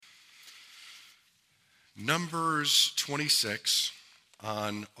Numbers 26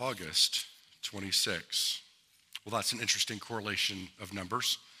 on August 26. Well, that's an interesting correlation of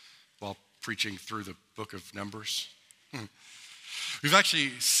numbers while preaching through the book of Numbers. We've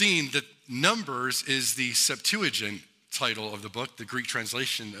actually seen that Numbers is the Septuagint title of the book, the Greek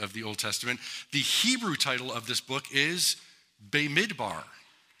translation of the Old Testament. The Hebrew title of this book is Bamidbar,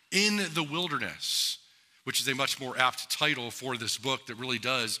 in the wilderness, which is a much more apt title for this book that really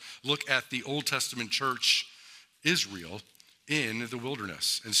does look at the Old Testament church, Israel, in the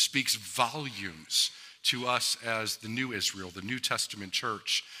wilderness, and speaks volumes to us as the new Israel, the New Testament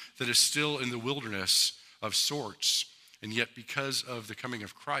church that is still in the wilderness of sorts. And yet, because of the coming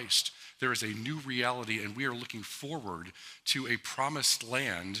of Christ, there is a new reality, and we are looking forward to a promised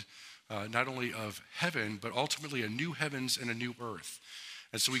land, not only of heaven, but ultimately a new heavens and a new earth.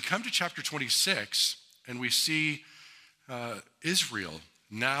 And so we come to chapter 26, and we see Israel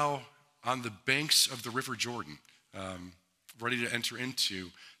now on the banks of the River Jordan, ready to enter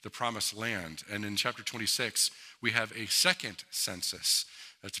into the promised land. And in chapter 26, we have a second census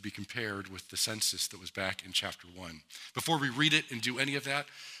to be compared with the census that was back in chapter 1. Before we read it and do any of that,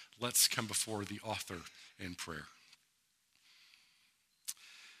 let's come before the author in prayer.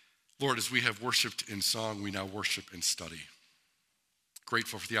 Lord, as we have worshiped in song, we now worship in study.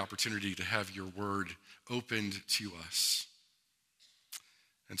 Grateful for the opportunity to have your word opened to us.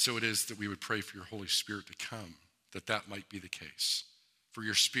 And so it is that we would pray for your Holy Spirit to come, that might be the case. For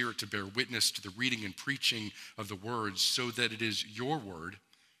your Spirit to bear witness to the reading and preaching of the words, so that it is your word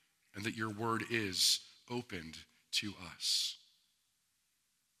and that your word is opened to us.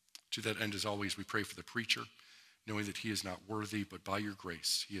 To that end, as always, we pray for the preacher, knowing that he is not worthy, but by your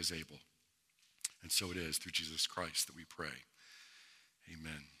grace he is able. And so it is through Jesus Christ that we pray.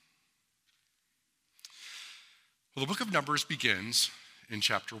 Amen. Well, the book of Numbers begins in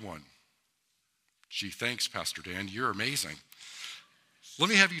chapter 1. Gee, thanks, Pastor Dan. You're amazing. Let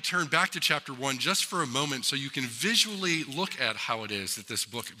me have you turn back to chapter 1 just for a moment so you can visually look at how it is that this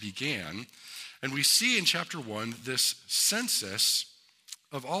book began. And we see in chapter 1 this census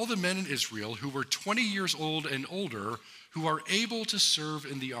of all the men in Israel who were 20 years old and older who are able to serve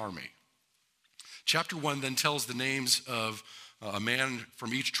in the army. Chapter 1 then tells the names of a man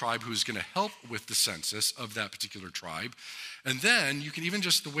from each tribe who's going to help with the census of that particular tribe. And then you can, even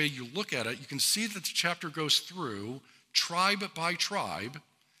just the way you look at it, you can see that the chapter goes through tribe by tribe,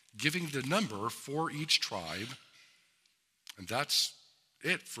 giving the number for each tribe. And that's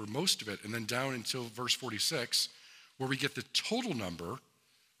it for most of it. And then down until verse 46, where we get the total number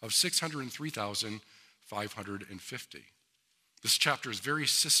of 603,550. This chapter is very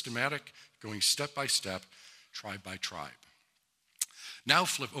systematic, going step by step, tribe by tribe. Now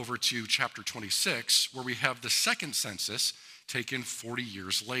flip over to chapter 26, where we have the second census taken 40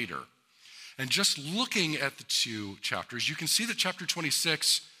 years later. And just looking at the two chapters, you can see that chapter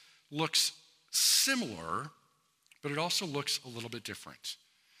 26 looks similar, but it also looks a little bit different.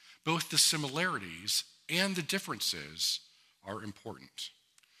 Both the similarities and the differences are important.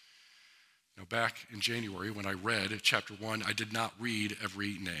 Now, back in January, when I read chapter 1, I did not read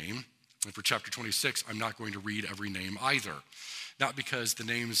every name. And for chapter 26, I'm not going to read every name either. Not because the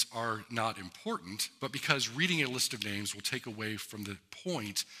names are not important, but because reading a list of names will take away from the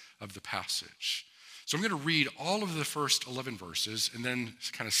point of the passage. So I'm going to read all of the first 11 verses and then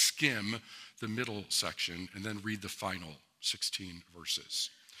kind of skim the middle section and then read the final 16 verses.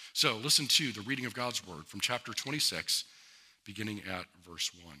 So listen to the reading of God's word from chapter 26, beginning at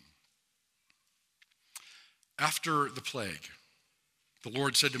verse 1. After the plague, the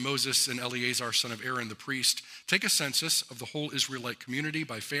Lord said to Moses and Eleazar, son of Aaron the priest, take a census of the whole Israelite community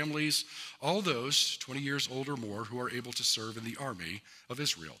by families, all those 20 years old or more who are able to serve in the army of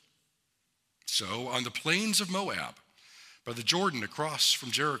Israel. So on the plains of Moab, by the Jordan across from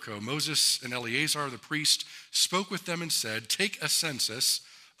Jericho, Moses and Eleazar the priest spoke with them and said, take a census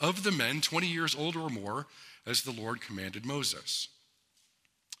of the men 20 years old or more, as the Lord commanded Moses.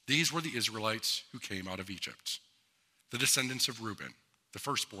 These were the Israelites who came out of Egypt. The descendants of Reuben, the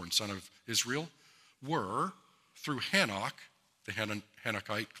firstborn son of Israel, were through Hanok, the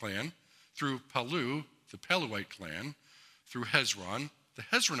Hanokite clan, through Palu, the Paluite clan, through Hezron, the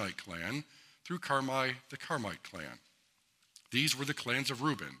Hezronite clan, through Carmi, the Carmite clan. These were the clans of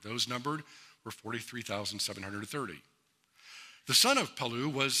Reuben. Those numbered were 43,730. The son of Palu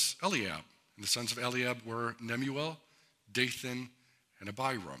was Eliab, and the sons of Eliab were Nemuel, Dathan, and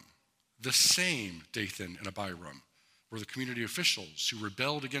Abiram. The same Dathan and Abiram were the community officials who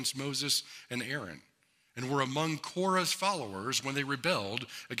rebelled against Moses and Aaron and were among Korah's followers when they rebelled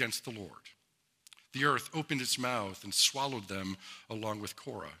against the Lord. The earth opened its mouth and swallowed them along with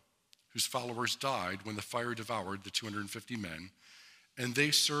Korah. whose followers died when the fire devoured the 250 men, and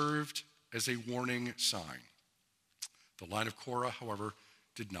they served as a warning sign. The line of Korah, however,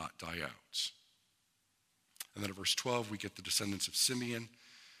 did not die out. And then at verse 12, we get the descendants of Simeon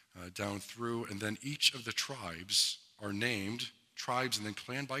down through, and then each of the tribes are named, tribes and then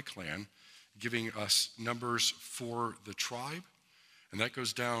clan by clan, giving us numbers for the tribe. And that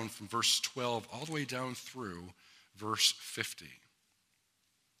goes down from verse 12 all the way down through verse 50.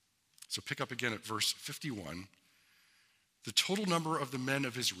 So pick up again at verse 51. The total number of the men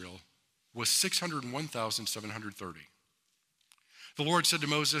of Israel was 601,730. The Lord said to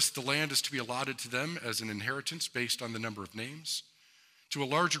Moses, the land is to be allotted to them as an inheritance based on the number of names. To a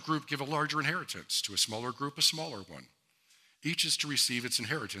larger group, give a larger inheritance. To a smaller group, a smaller one. Each is to receive its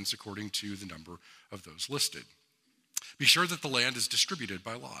inheritance according to the number of those listed. Be sure that the land is distributed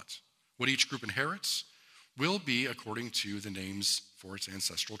by lot. What each group inherits will be according to the names for its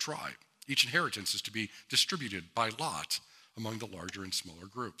ancestral tribe. Each inheritance is to be distributed by lot among the larger and smaller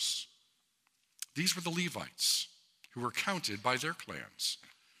groups. These were the Levites who were counted by their clans.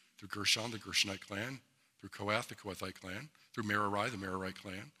 Through Gershon, the Gershonite clan. Through Kohath, the Kohathite clan. Through Merari, the Merarite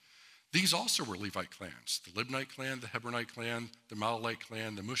clan. These also were Levite clans. The Libnite clan, the Hebronite clan, the Malalite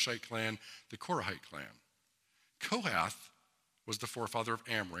clan, the Mushite clan, the Korahite clan. Kohath was the forefather of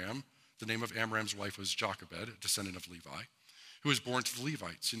Amram. The name of Amram's wife was Jochebed, a descendant of Levi, who was born to the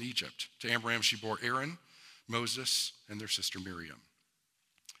Levites in Egypt. To Amram she bore Aaron, Moses, and their sister Miriam.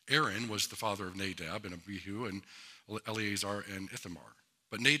 Aaron was the father of Nadab and Abihu and Eleazar and Ithamar.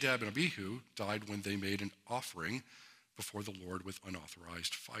 But Nadab and Abihu died when they made an offering before the Lord with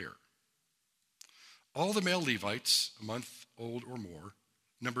unauthorized fire. All the male Levites, a month old or more,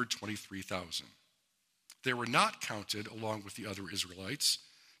 numbered 23,000. They were not counted along with the other Israelites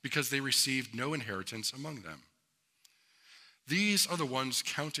because they received no inheritance among them. These are the ones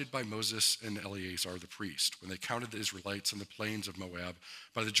counted by Moses and Eleazar the priest when they counted the Israelites in the plains of Moab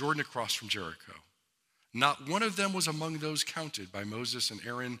by the Jordan across from Jericho. Not one of them was among those counted by Moses and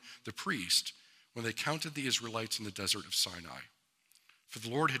Aaron the priest when they counted the Israelites in the desert of Sinai. For the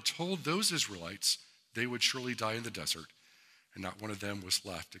Lord had told those Israelites they would surely die in the desert, and not one of them was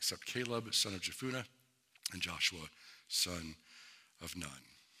left except Caleb, son of Jephunneh, and Joshua, son of Nun.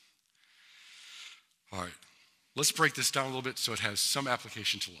 All right, let's break this down a little bit so it has some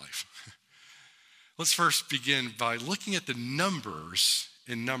application to life. Let's first begin by looking at the numbers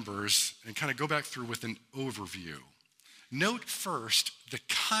in Numbers and kind of go back through with an overview. Note first the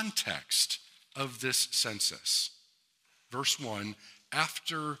context of this census. Verse 1,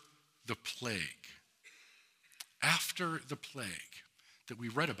 after the plague. After the plague that we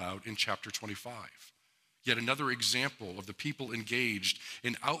read about in chapter 25. Yet another example of the people engaged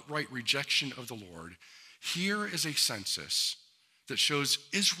in outright rejection of the Lord. Here is a census that shows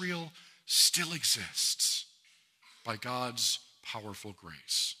Israel still exists by God's powerful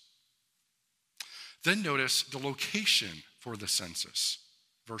grace. Then notice the location for the census.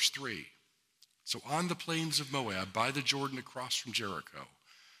 Verse 3. So on the plains of Moab, by the Jordan across from Jericho,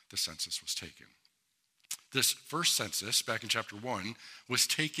 the census was taken. This first census, back in chapter 1, was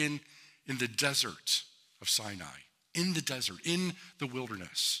taken in the desert of Sinai, in the desert, in the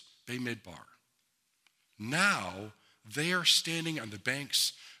wilderness, Bay Midbar. Now, they are standing on the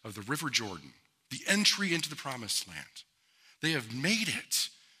banks of the River Jordan, the entry into the promised land. They have made it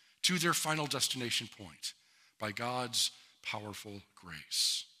to their final destination point by God's powerful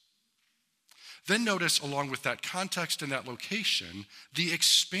grace. Then notice, along with that context and that location, the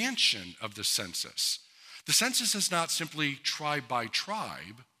expansion of the census. The census is not simply tribe by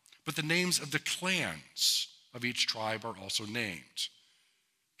tribe, but the names of the clans of each tribe are also named.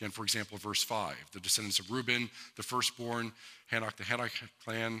 Again, for example, verse 5, the descendants of Reuben, the firstborn, Hanok the Hanokite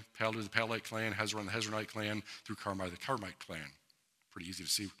clan, Palu the Palite clan, Hezron the Hezronite clan, through Carmi the Carmite clan. Pretty easy to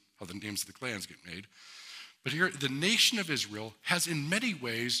see how the names of the clans get made. But here, the nation of Israel has in many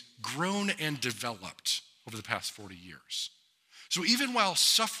ways grown and developed over the past 40 years. So even while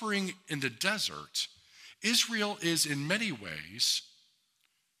suffering in the desert, Israel is in many ways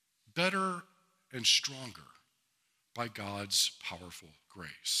better and stronger by God's powerful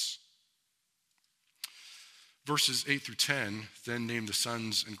grace. Verses 8 through 10 then name the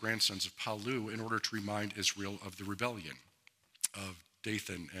sons and grandsons of Palu in order to remind Israel of the rebellion of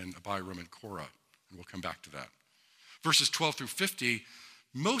Dathan and Abiram and Korah, and we'll come back to that. Verses 12 through 50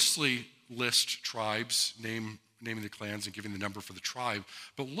 mostly list tribes, naming the clans and giving the number for the tribe,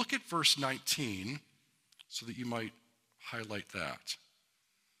 but look at verse 19 so that you might highlight that.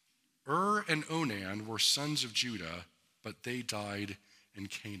 And Onan were sons of Judah, but they died in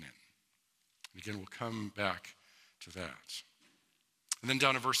Canaan. And again, we'll come back to that. And then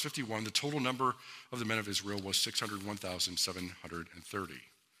down in verse 51, the total number of the men of Israel was 601,730.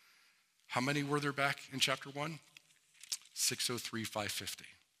 How many were there back in chapter 1? 603,550.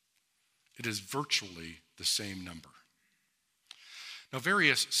 It is virtually the same number. Now,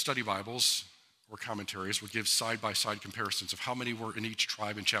 various study Bibles or commentaries will give side-by-side comparisons of how many were in each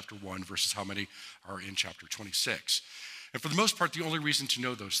tribe in chapter 1 versus how many are in chapter 26. And for the most part, the only reason to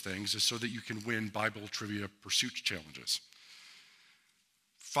know those things is so that you can win Bible trivia pursuit challenges.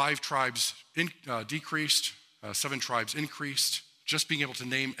 5 tribes decreased, 7 tribes increased. Just being able to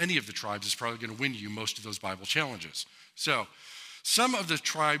name any of the tribes is probably going to win you most of those Bible challenges. So some of the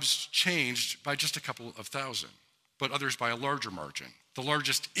tribes changed by just a couple of thousand, but others by a larger margin. The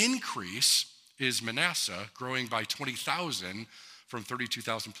largest increase is Manasseh, growing by 20,000 from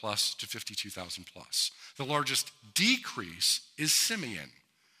 32,000 plus to 52,000 plus. The largest decrease is Simeon,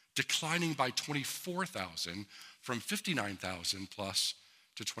 declining by 24,000 from 59,000 plus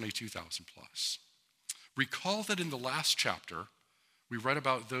to 22,000 plus. Recall that in the last chapter, we read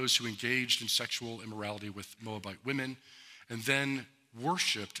about those who engaged in sexual immorality with Moabite women and then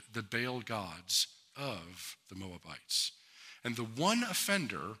worshiped the Baal gods of the Moabites. And the one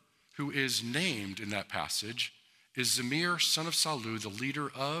offender who is named in that passage is Zamir, son of Salu, the leader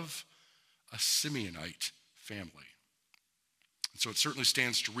of a Simeonite family. And so it certainly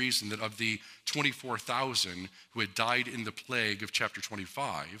stands to reason that of the 24,000 who had died in the plague of chapter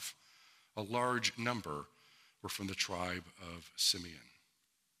 25, a large number were from the tribe of Simeon.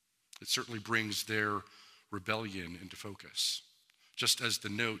 It certainly brings their rebellion into focus, just as the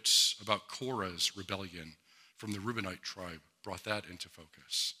notes about Korah's rebellion from the Reubenite tribe brought that into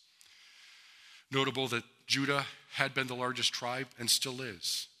focus. Notable that Judah had been the largest tribe and still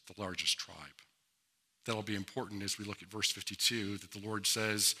is the largest tribe. That'll be important as we look at verse 52, that the Lord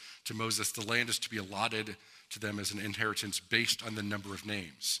says to Moses, the land is to be allotted to them as an inheritance based on the number of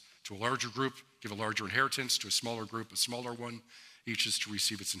names. To a larger group, give a larger inheritance. To a smaller group, a smaller one. Each is to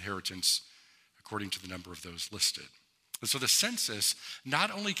receive its inheritance according to the number of those listed. And so the census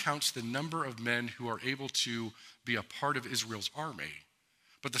not only counts the number of men who are able to be a part of Israel's army,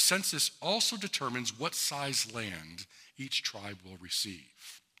 but the census also determines what size land each tribe will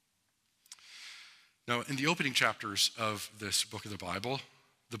receive. Now, in the opening chapters of this book of the Bible,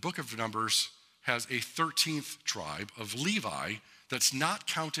 the book of Numbers has a 13th tribe of Levi that's not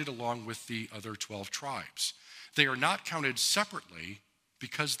counted along with the other 12 tribes. They are not counted separately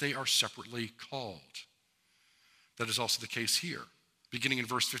because they are separately called. That is also the case here. Beginning in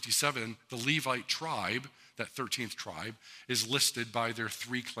verse 57, the Levite tribe, that 13th tribe, is listed by their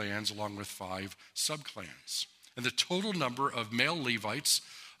 3 clans along with 5 subclans. And the total number of male Levites,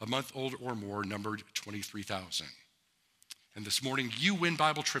 a month old or more, numbered 23,000. And this morning, you win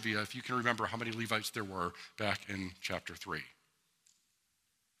Bible trivia if you can remember how many Levites there were back in chapter 3.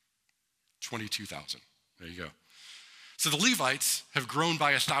 22,000. There you go. So the Levites have grown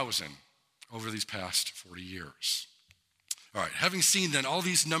by 1,000 over these past 40 years. All right, having seen then all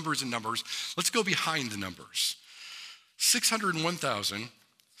these numbers, let's go behind the numbers.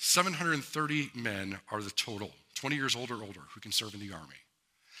 601,730 men are the total, 20 years old or older, who can serve in the army.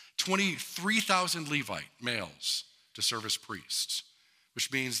 23,000 Levite males to serve as priests, which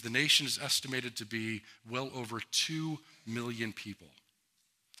means the nation is estimated to be well over 2 million people.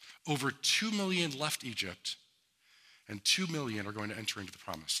 Over 2 million left Egypt, and 2 million are going to enter into the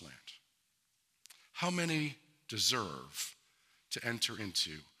promised land. How many deserve to enter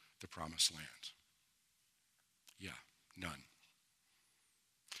into the promised land? Yeah, none.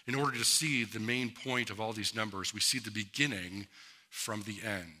 In order to see the main point of all these numbers, we see the beginning from the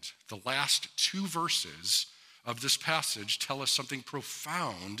end. The last 2 verses of this passage tell us something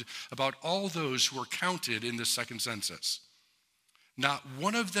profound about all those who are counted in this second census. Not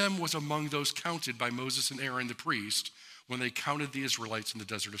one of them was among those counted by Moses and Aaron the priest when they counted the Israelites in the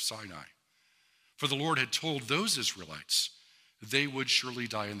desert of Sinai. For the Lord had told those Israelites they would surely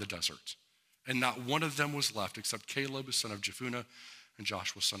die in the desert. And not one of them was left except Caleb, son of Jephunneh, and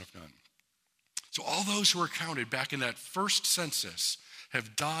Joshua, son of Nun. So all those who are counted back in that first census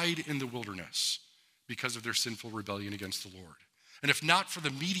have died in the wilderness because of their sinful rebellion against the Lord. And if not for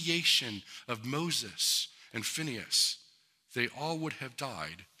the mediation of Moses and Phinehas, they all would have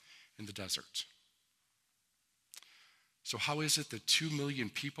died in the desert. So how is it that 2 million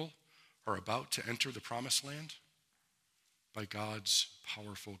people are about to enter the promised land? By God's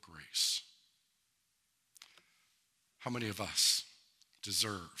powerful grace. How many of us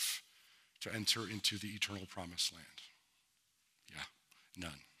deserve to enter into the eternal promised land? Yeah,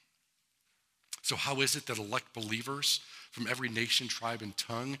 none. So how is it that elect believers from every nation, tribe, and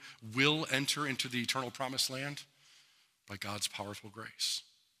tongue will enter into the eternal promised land? by God's powerful grace.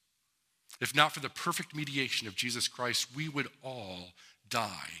 If not for the perfect mediation of Jesus Christ, we would all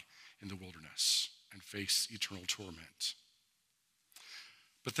die in the wilderness and face eternal torment.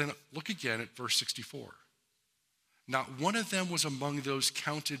 But then look again at verse 64. Not one of them was among those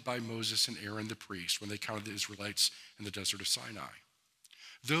counted by Moses and Aaron the priest when they counted the Israelites in the desert of Sinai.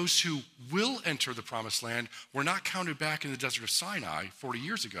 Those who will enter the promised land were not counted back in the desert of Sinai 40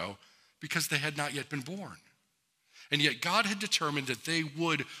 years ago because they had not yet been born. And yet God had determined that they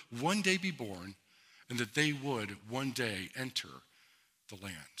would one day be born and that they would one day enter the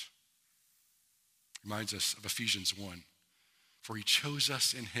land. Reminds us of Ephesians 1. For he chose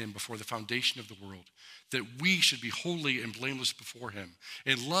us in him before the foundation of the world, that we should be holy and blameless before him.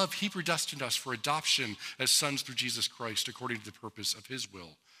 In love, he predestined us for adoption as sons through Jesus Christ, according to the purpose of his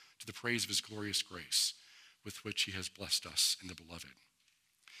will, to the praise of his glorious grace, with which he has blessed us in the beloved.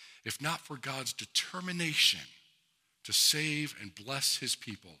 If not for God's determination to save and bless his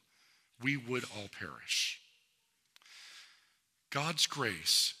people, we would all perish. God's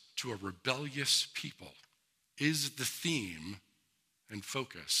grace to a rebellious people is the theme and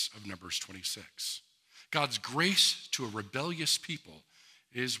focus of Numbers 26. God's grace to a rebellious people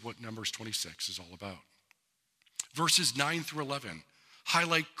is what Numbers 26 is all about. Verses 9 through 11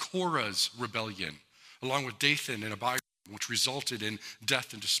 highlight Korah's rebellion, along with Dathan and Abiram, which resulted in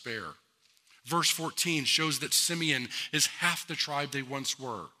death and despair. Verse 14 shows that Simeon is half the tribe they once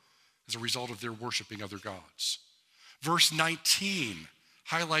were as a result of their worshiping other gods. Verse 19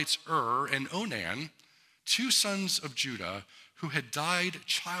 highlights and Onan, two sons of Judah who had died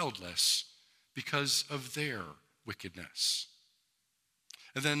childless because of their wickedness.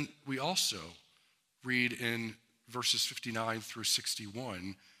 And then we also read in verses 59 through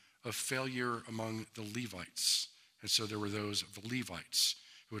 61 of failure among the Levites. And so there were those of the Levites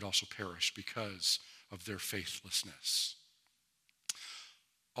who would also perish because of their faithlessness.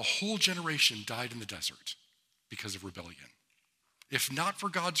 A whole generation died in the desert because of rebellion. If not for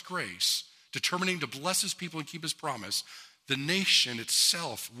God's grace, determining to bless his people and keep his promise, the nation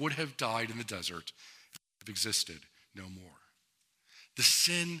itself would have died in the desert and have existed no more. The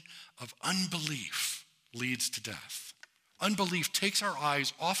sin of unbelief leads to death. Unbelief takes our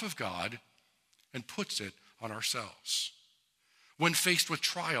eyes off of God and puts it on ourselves. When faced with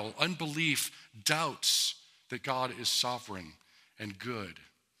trial, unbelief doubts that God is sovereign and good,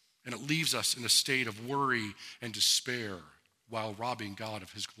 and it leaves us in a state of worry and despair while robbing God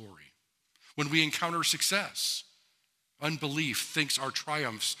of his glory. When we encounter success, unbelief thinks our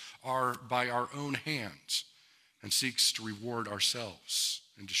triumphs are by our own hands and seeks to reward ourselves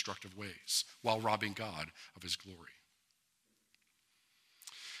in destructive ways while robbing God of his glory.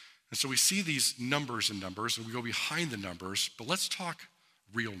 And so we see these numbers and we go behind the numbers, but let's talk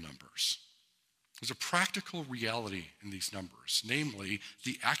real numbers. There's a practical reality in these numbers, namely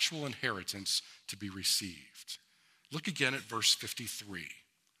the actual inheritance to be received. Look again at verse 53.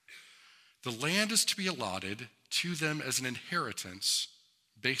 The land is to be allotted to them as an inheritance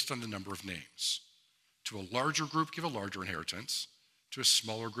based on the number of names. To a larger group, give a larger inheritance. To a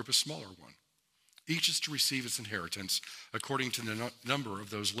smaller group, a smaller one. Each is to receive its inheritance according to the number of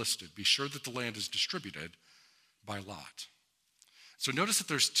those listed. Be sure that the land is distributed by lot. So notice that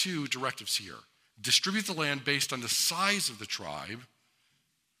there's two directives here. Distribute the land based on the size of the tribe.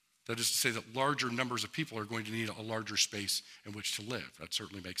 That is to say that larger numbers of people are going to need a larger space in which to live. That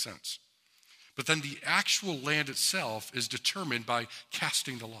certainly makes sense. But then the actual land itself is determined by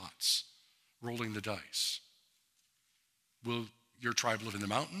casting the lots, rolling the dice. Will your tribe live in the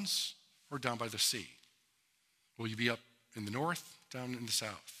mountains or down by the sea? Will you be up in the north, down in the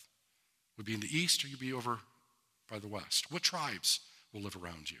south? Will you be in the east or will you be over by the west? What tribes will live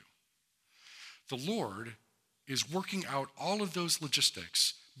around you? The Lord is working out all of those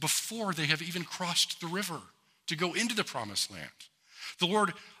logistics before they have even crossed the river to go into the promised land. The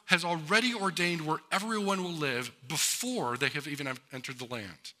Lord has already ordained where everyone will live before they have even entered the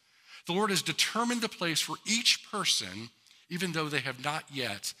land. The Lord has determined the place for each person, even though they have not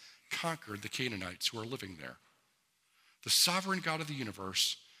yet conquered the Canaanites who are living there. The sovereign God of the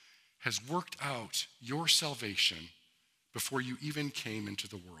universe has worked out your salvation before you even came into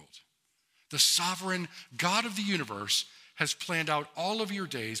the world. The sovereign God of the universe has planned out all of your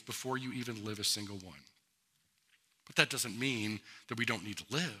days before you even live a single one. But that doesn't mean that we don't need to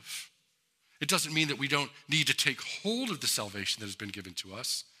live. It doesn't mean that we don't need to take hold of the salvation that has been given to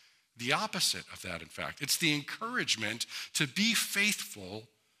us. The opposite of that, in fact. It's the encouragement to be faithful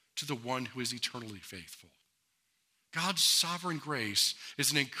to the one who is eternally faithful. God's sovereign grace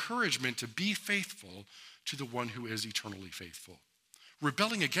is an encouragement to be faithful to the one who is eternally faithful.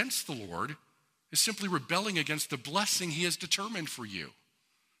 Rebelling against the Lord is simply rebelling against the blessing he has determined for you.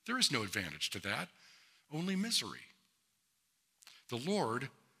 There is no advantage to that, only misery. The Lord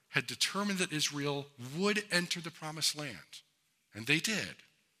had determined that Israel would enter the promised land, and they did.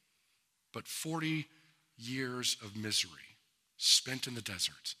 But 40 years of misery spent in the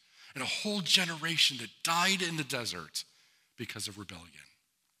desert, and a whole generation that died in the desert because of rebellion.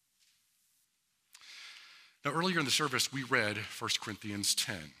 Now, earlier in the service, we read 1 Corinthians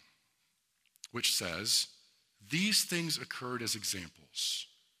 10, which says, "These things occurred as examples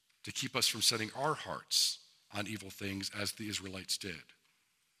to keep us from setting our hearts on evil things as the Israelites did.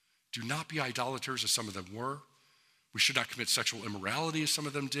 Do not be idolaters as some of them were. We should not commit sexual immorality as some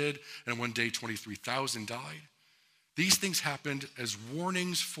of them did, and one day 23,000 died. These things happened as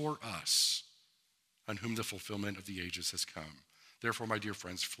warnings for us, on whom the fulfillment of the ages has come. Therefore, my dear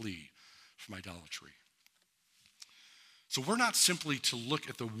friends, flee from idolatry." So we're not simply to look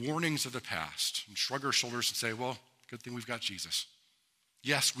at the warnings of the past and shrug our shoulders and say, well, good thing we've got Jesus.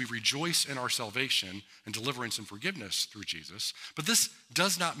 Yes, we rejoice in our salvation and deliverance and forgiveness through Jesus, but this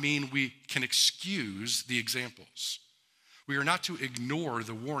does not mean we can excuse the examples. We are not to ignore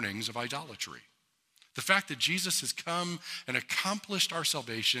the warnings of idolatry. The fact that Jesus has come and accomplished our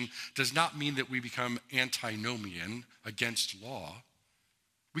salvation does not mean that we become antinomian, against law.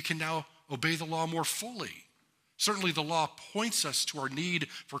 We can now obey the law more fully. Certainly the law points us to our need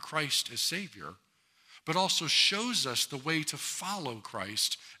for Christ as Savior, but also shows us the way to follow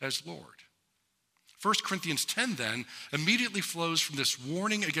Christ as Lord. 1 Corinthians 10 then immediately flows from this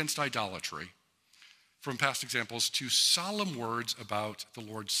warning against idolatry from past examples to solemn words about the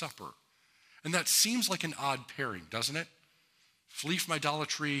Lord's Supper. And that seems like an odd pairing, doesn't it? Flee from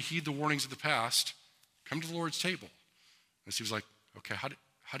idolatry, heed the warnings of the past, come to the Lord's table. And it seems like, okay,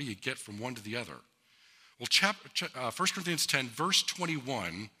 how do you get from one to the other? Well, 1 Corinthians 10, verse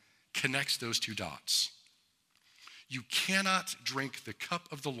 21 connects those two dots. You cannot drink the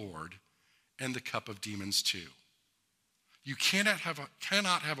cup of the Lord and the cup of demons too. You cannot have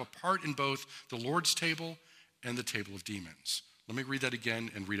a part in both the Lord's table and the table of demons. Let me read that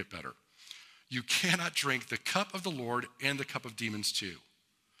again and read it better. You cannot drink the cup of the Lord and the cup of demons too.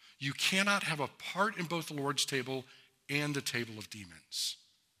 You cannot have a part in both the Lord's table and the table of demons.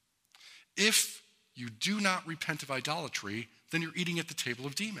 If you do not repent of idolatry, then you're eating at the table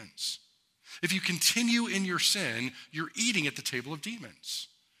of demons. If you continue in your sin, you're eating at the table of demons.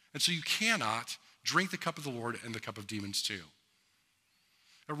 And so you cannot drink the cup of the Lord and the cup of demons too.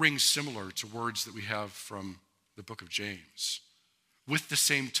 It rings similar to words that we have from the book of James. With the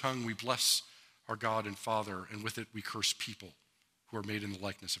same tongue we bless our God and Father, and with it we curse people who are made in the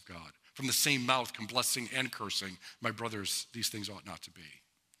likeness of God. From the same mouth come blessing and cursing. My brothers, these things ought not to be.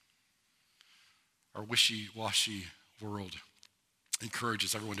 Our wishy-washy world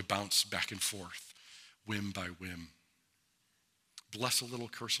encourages everyone to bounce back and forth, whim by whim. Bless a little,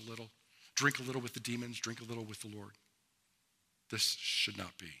 curse a little. Drink a little with the demons, drink a little with the Lord. This should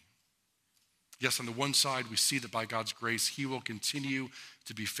not be. Yes, on the one side, we see that by God's grace, he will continue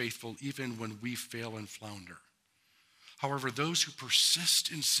to be faithful even when we fail and flounder. However, those who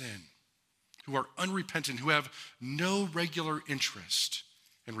persist in sin, who are unrepentant, who have no regular interest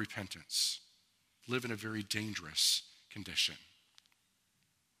in repentance, live in a very dangerous condition.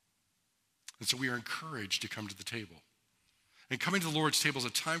 And so we are encouraged to come to the table. And coming to the Lord's table is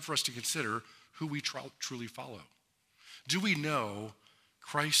a time for us to consider who we truly follow. Do we know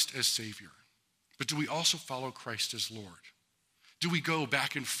Christ as Savior? But do we also follow Christ as Lord? Do we go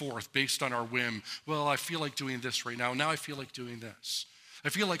back and forth based on our whim? Well, I feel like doing this right now. Now I feel like doing this. I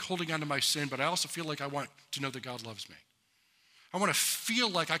feel like holding on to my sin, but I also feel like I want to know that God loves me. I want to feel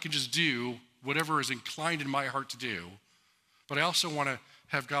like I can just do whatever is inclined in my heart to do, but I also want to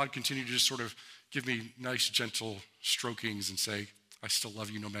have God continue to just sort of give me nice, gentle strokings and say, I still love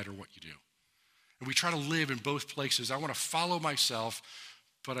you no matter what you do. And we try to live in both places. I want to follow myself,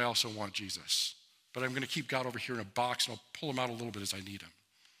 but I also want Jesus. But I'm going to keep God over here in a box, and I'll pull him out a little bit as I need him.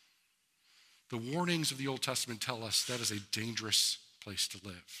 The warnings of the Old Testament tell us that is a dangerous place to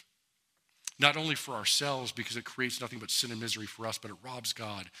live. Not only for ourselves, because it creates nothing but sin and misery for us, but it robs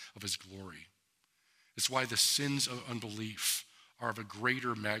God of his glory. It's why the sins of unbelief are of a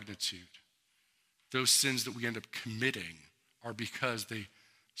greater magnitude. Those sins that we end up committing are because they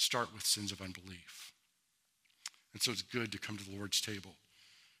start with sins of unbelief. And so it's good to come to the Lord's table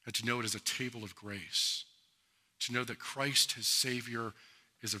and to know it as a table of grace, to know that Christ, his Savior,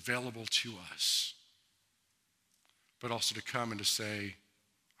 is available to us, but also to come and to say,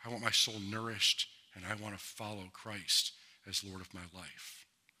 I want my soul nourished and I want to follow Christ as Lord of my life.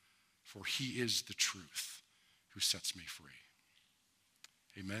 For he is the truth who sets me free.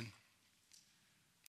 Amen.